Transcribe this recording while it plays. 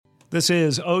This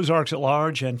is Ozarks at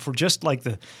Large, and for just like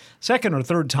the second or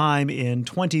third time in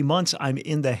 20 months, I'm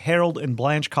in the Harold and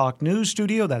Blanchcock News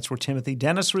Studio. That's where Timothy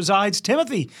Dennis resides.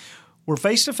 Timothy, we're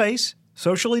face-to-face,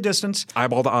 socially distanced.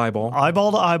 Eyeball to eyeball.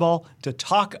 Eyeball to eyeball to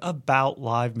talk about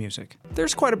live music.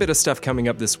 There's quite a bit of stuff coming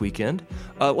up this weekend.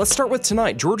 Let's start with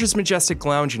tonight. George's Majestic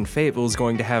Lounge in Fayetteville is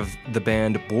going to have the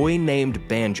band Boy Named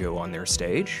Banjo on their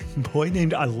stage. Boy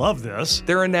Named, I love this.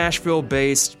 They're a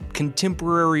Nashville-based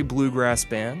contemporary bluegrass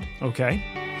band. Okay.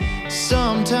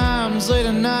 Sometimes late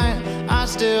at night, I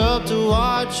stay up to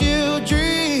watch you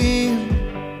dream.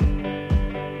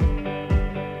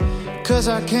 'Cause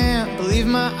I can't believe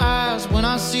my eyes when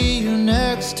I see you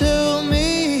next to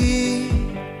me.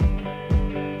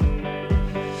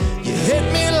 You hit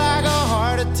me like a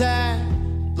heart attack,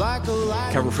 like a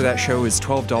light. Cover for that show is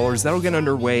 $12. That'll get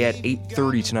underway at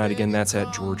 8:30 tonight. Again, that's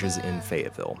at George's in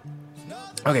Fayetteville.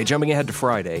 Okay, jumping ahead to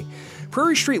Friday.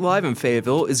 Prairie Street Live in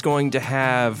Fayetteville is going to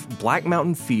have Black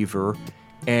Mountain Fever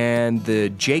and the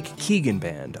Jake Keegan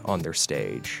Band on their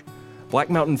stage. Black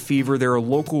Mountain Fever, they're a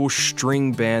local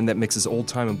string band that mixes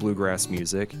old-time and bluegrass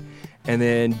music. And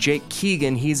then Jake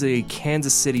Keegan, he's a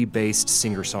Kansas City-based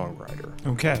singer-songwriter.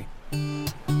 Okay.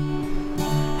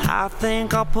 I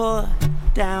think I'll put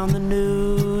down the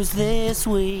news this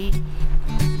week.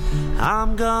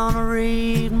 I'm gonna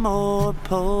read more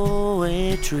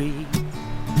poetry.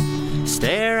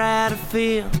 Stare at a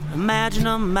field, imagine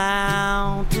a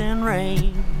mountain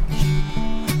range.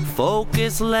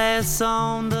 Focus less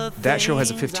on the That show has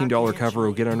a $15 cover.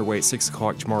 It'll get underway at 6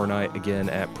 o'clock tomorrow night, again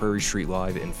at Prairie Street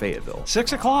Live in Fayetteville.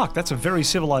 6 o'clock. That's a very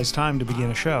civilized time to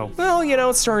begin a show. Well, you know,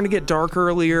 it's starting to get dark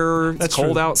earlier. That's It's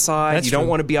cold true. outside. That's you don't true.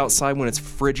 want to be outside when it's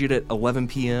frigid at 11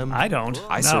 p.m. I don't.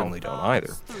 I No. certainly don't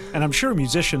either. And I'm sure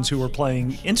musicians who are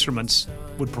playing instruments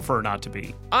would prefer not to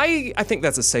be. I think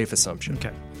that's a safe assumption.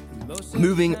 Okay.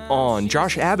 Moving on,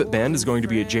 Josh Abbott Band is going to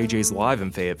be at JJ's Live in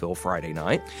Fayetteville Friday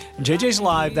night. And JJ's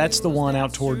Live, that's the one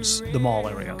out towards the mall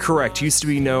area. Correct. Used to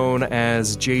be known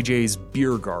as JJ's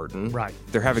Beer Garden. Right.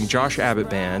 They're having Josh Abbott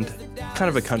Band, kind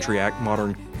of a country act,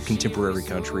 modern contemporary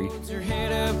country. Her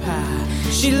head up high.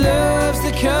 She loves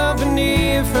the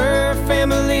company of her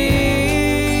family.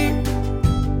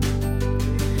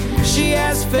 She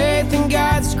has faith in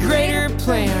God's greater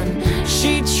plan.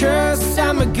 She trusts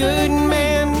I'm a good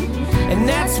man, and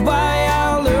that's why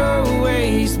I'll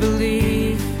always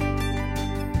believe.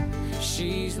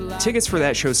 She's like Tickets for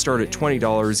that show start at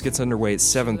 $20, gets underway at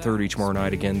 7:30 tomorrow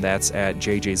night. Again, that's at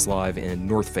JJ's Live in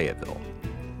North Fayetteville.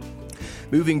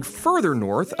 Moving further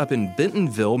north, up in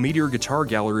Bentonville, Meteor Guitar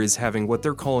Gallery is having what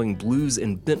they're calling Blues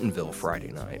in Bentonville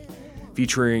Friday night,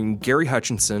 featuring Gary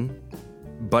Hutchinson,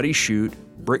 Buddy Shute,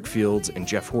 Brick Fields, and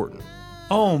Jeff Horton.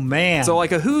 Oh, man. So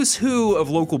like a who's who of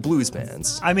local blues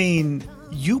bands. I mean,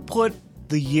 you put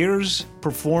the years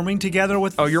performing together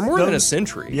with Oh, you're more than a those-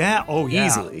 century. Yeah. Oh, yeah.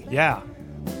 Easily. Yeah.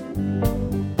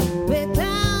 Way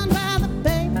down by the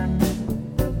bay, of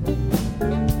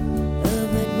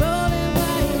the rolling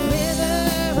white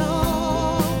river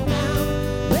on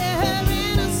down, where her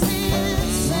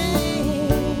innocence sang.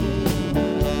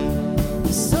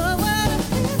 So what a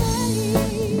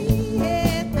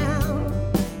pity now.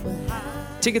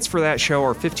 Tickets for that show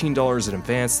are $15 in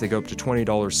advance. They go up to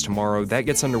 $20 tomorrow. That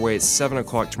gets underway at 7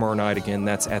 o'clock tomorrow night. Again,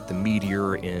 that's at the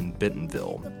Meteor in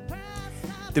Bentonville.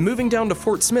 Then moving down to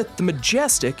Fort Smith, the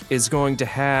Majestic is going to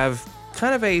have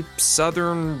kind of a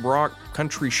southern rock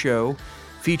country show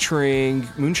featuring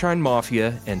Moonshine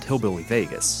Mafia and Hillbilly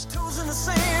Vegas. toes in the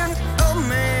sand, oh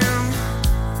man.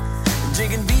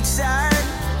 Digging beachside,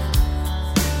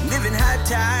 living high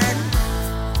tide.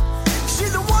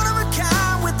 She's a one of a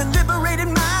kind with a liberated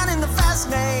mind in the fast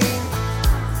lane.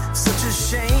 Such a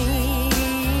shame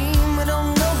I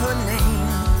don't know her name.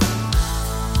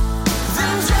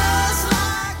 Then just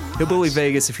like Hillbilly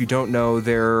Vegas, if you don't know,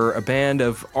 they're a band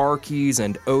of Arkies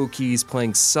and Okies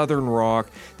playing southern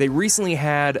rock. They recently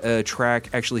had a track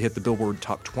actually hit the Billboard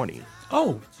Top 20.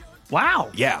 Oh, wow.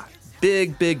 Yeah,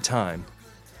 big time.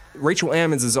 Rachel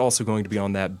Ammons is also going to be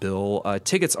on that bill.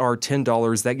 Tickets are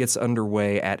 $10. That gets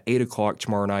underway at 8 o'clock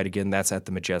tomorrow night. Again, that's at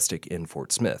the Majestic in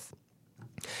Fort Smith.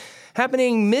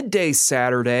 Happening midday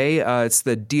Saturday, it's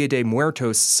the Dia de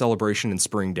Muertos celebration in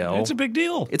Springdale. It's a big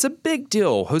deal. It's a big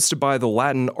deal, hosted by the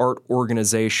Latin Art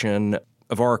Organization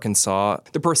of Arkansas.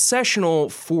 The processional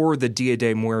for the Dia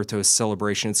de Muertos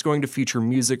celebration, it's going to feature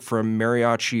music from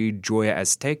Mariachi Joya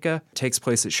Azteca. It takes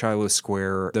place at Shiloh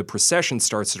Square. The procession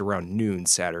starts at around noon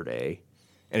Saturday.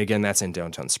 And again, that's in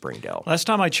downtown Springdale. Last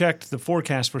time I checked the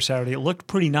forecast for Saturday, it looked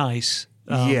pretty nice.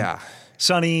 Yeah.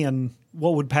 Sunny and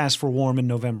what would pass for warm in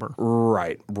November.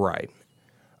 Right.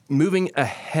 Moving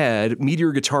ahead,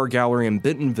 Meteor Guitar Gallery in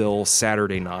Bentonville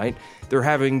Saturday night. They're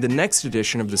having the next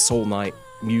edition of the Soul Night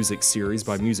music series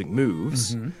by Music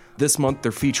Moves. This month,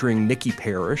 they're featuring Nikki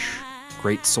Parrish,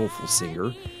 great soulful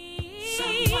singer.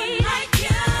 Someone like you.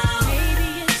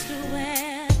 Maybe it's the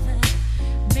weather,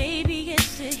 maybe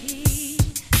it's the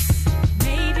heat,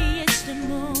 maybe it's the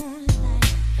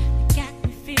moonlight that got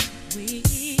me feeling weak.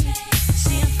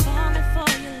 See, I'm falling for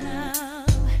your love,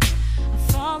 I'm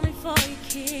falling for your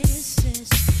kisses,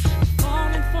 I'm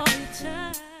falling for your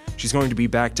touch. She's going to be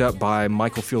backed up by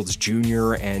Michael Fields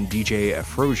Jr. and DJ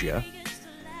Afrosia.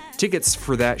 Tickets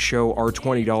for that show are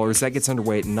 $20. That gets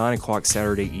underway at 9 o'clock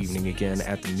Saturday evening, again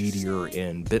at the Meteor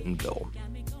in Bentonville.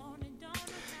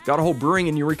 Got a Whole Brewing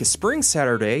in Eureka Springs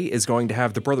Saturday is going to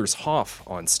have the Brothers Hoff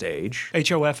on stage.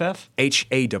 H-O-F-F?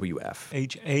 H-A-W-F.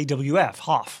 H-A-W-F,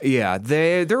 Hoff. Yeah,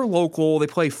 they're local. They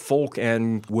play folk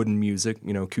and wooden music,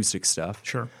 acoustic stuff.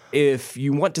 Sure. If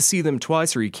you want to see them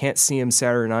twice or you can't see them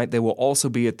Saturday night, they will also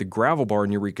be at the Gravel Bar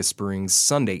in Eureka Springs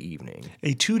Sunday evening.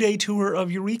 A 2-day tour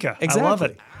of Eureka. Exactly. I love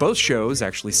it. Both shows,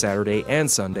 actually Saturday and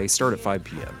Sunday, start at 5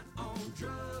 p.m.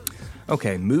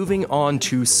 Okay, moving on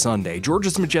to Sunday.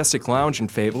 George's Majestic Lounge in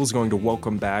Fayetteville is going to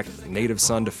welcome back native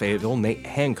son to Fayetteville, Nate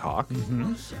Hancock.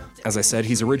 As I said,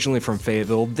 he's originally from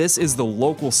Fayetteville. This is the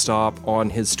local stop on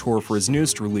his tour for his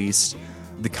newest release,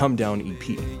 the Come Down EP.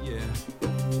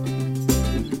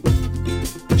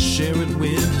 Share it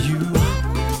with you.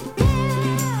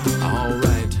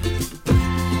 Alright.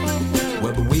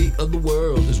 Well, the weight of the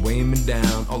world is weighing me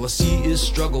down. All I see is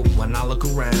struggle when I look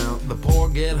around. The poor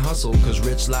get hustled cause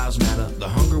rich lives matter. The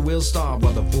hunger will starve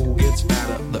while the fool gets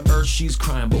fatter. The earth, she's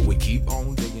crying, but we keep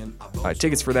on digging.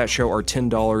 Tickets for that show are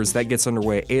 $10. That gets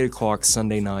underway at 8 o'clock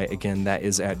Sunday night. Again, that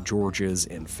is at George's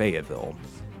in Fayetteville.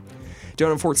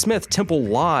 Down in Fort Smith, Temple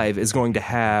Live is going to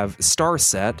have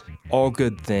Starset, All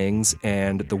Good Things,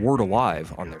 and The Word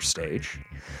Alive on their stage.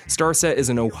 Starset is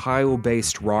an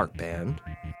Ohio-based rock band.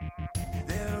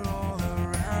 They're all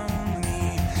around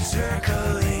me,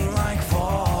 circling like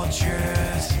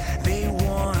vultures. They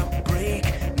wanna break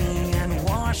me and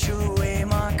wash away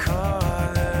my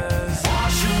colors.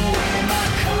 Wash away my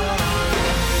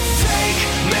colors. Take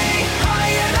me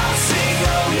high and I'll sing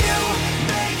of you.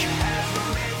 Make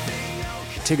everything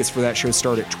okay. Tickets for that show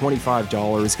start at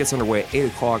 $25. Gets underway at 8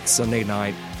 o'clock Sunday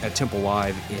night at Temple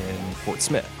Live in Fort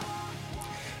Smith.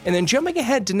 And then jumping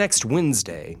ahead to next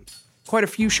Wednesday, quite a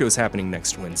few shows happening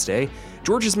next Wednesday.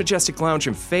 George's Majestic Lounge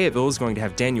in Fayetteville is going to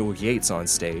have Daniel Yates on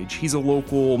stage. He's a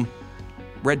local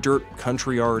red dirt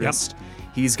country artist.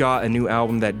 Yep. He's got a new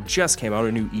album that just came out,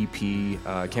 a new EP,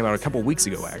 came out a couple weeks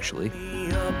ago, actually.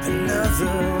 Up another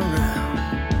round.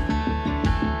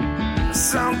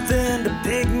 Something to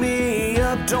pick me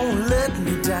up, don't let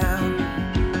me down.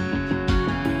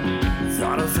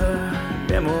 Thought of her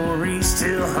memory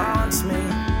still haunts me.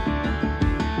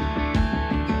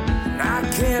 I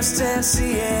can't stand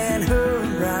seeing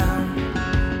her around.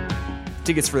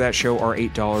 Tickets for that show are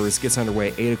 $8. Gets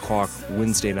underway at 8 o'clock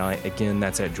Wednesday night. Again,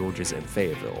 that's at George's in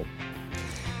Fayetteville.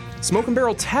 Smoke and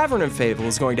Barrel Tavern in Fayetteville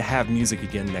is going to have music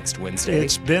again next Wednesday.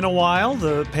 It's been a while.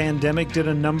 The pandemic did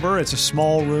a number. It's a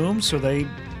small room, so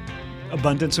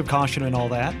abundance of caution and all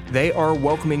that. They are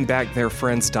welcoming back their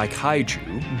friends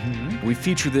Daikaiju. We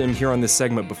featured them here on this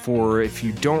segment before. If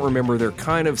you don't remember, they're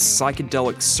kind of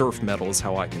psychedelic surf metal is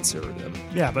how I consider them.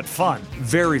 Yeah, but fun.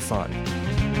 Very fun.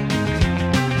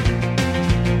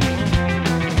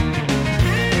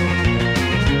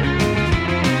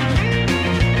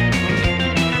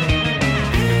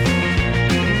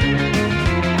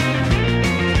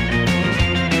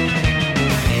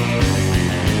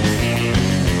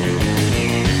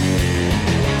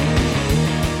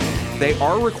 They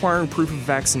are requiring proof of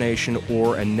vaccination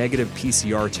or a negative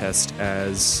PCR test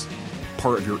as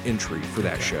part of your entry for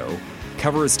that show.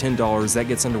 Cover is $10. That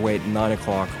gets underway at 9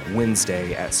 o'clock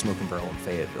Wednesday at Smoke and Barrel in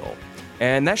Fayetteville.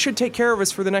 And that should take care of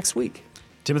us for the next week.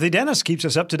 Timothy Dennis keeps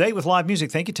us up to date with live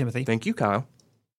music. Thank you, Timothy. Thank you, Kyle.